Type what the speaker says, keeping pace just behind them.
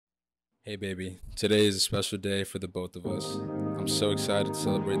Hey baby, today is a special day for the both of us. I'm so excited to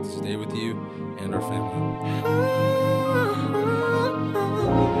celebrate this day with you and our family.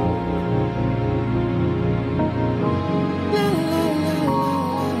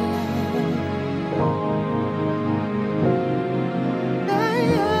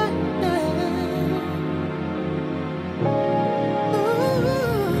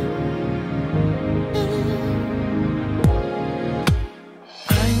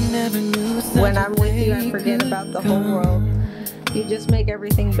 When I'm with you, I forget about the whole world. You just make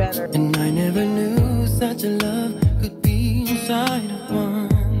everything better. And I never knew such a love could be inside of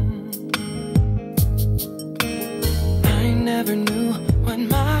one. I never knew what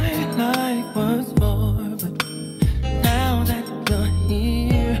my life was for, but now that you're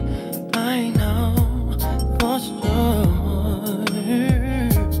here, I know for sure.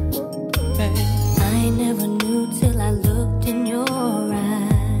 Babe. I never knew till I looked in your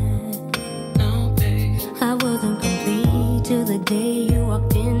eyes. No, babe. I wasn't complete till the day you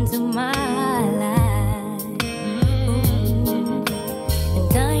walked into my life.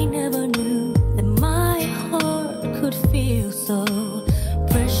 And I never knew that my heart could feel so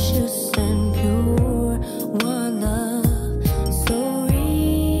precious and pure. One love so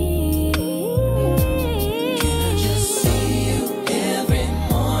real. Can I just see you every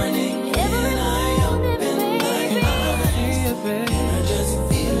morning when I open my eyes? Can I just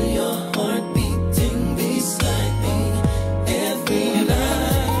feel your heart beating beside me every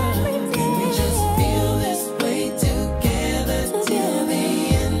night? Can we just feel this way together till the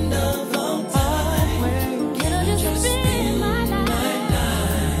end of all time? Can I just spend my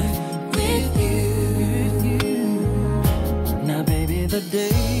life with you? Now, baby, the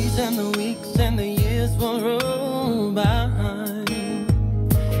days and the weeks and the years will roll by,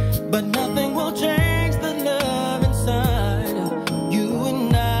 but nothing will change the love inside of you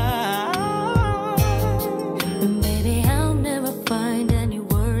and I. And baby, I'll never find any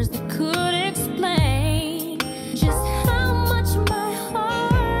words that could explain just how much my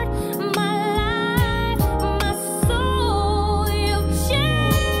heart, my life, my soul, you've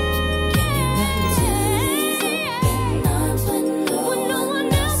changed. In arms when no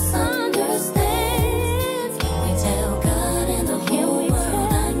one else understands. We tell God and the whole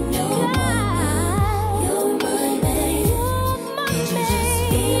world I know you're my babe. Can you just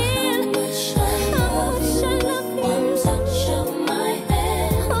feel how much I love you? One touch of my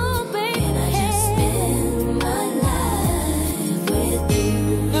hand. Oh, baby. Can I just spend my life with you?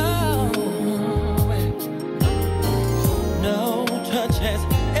 No touch has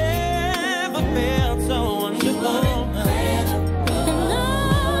ever felt so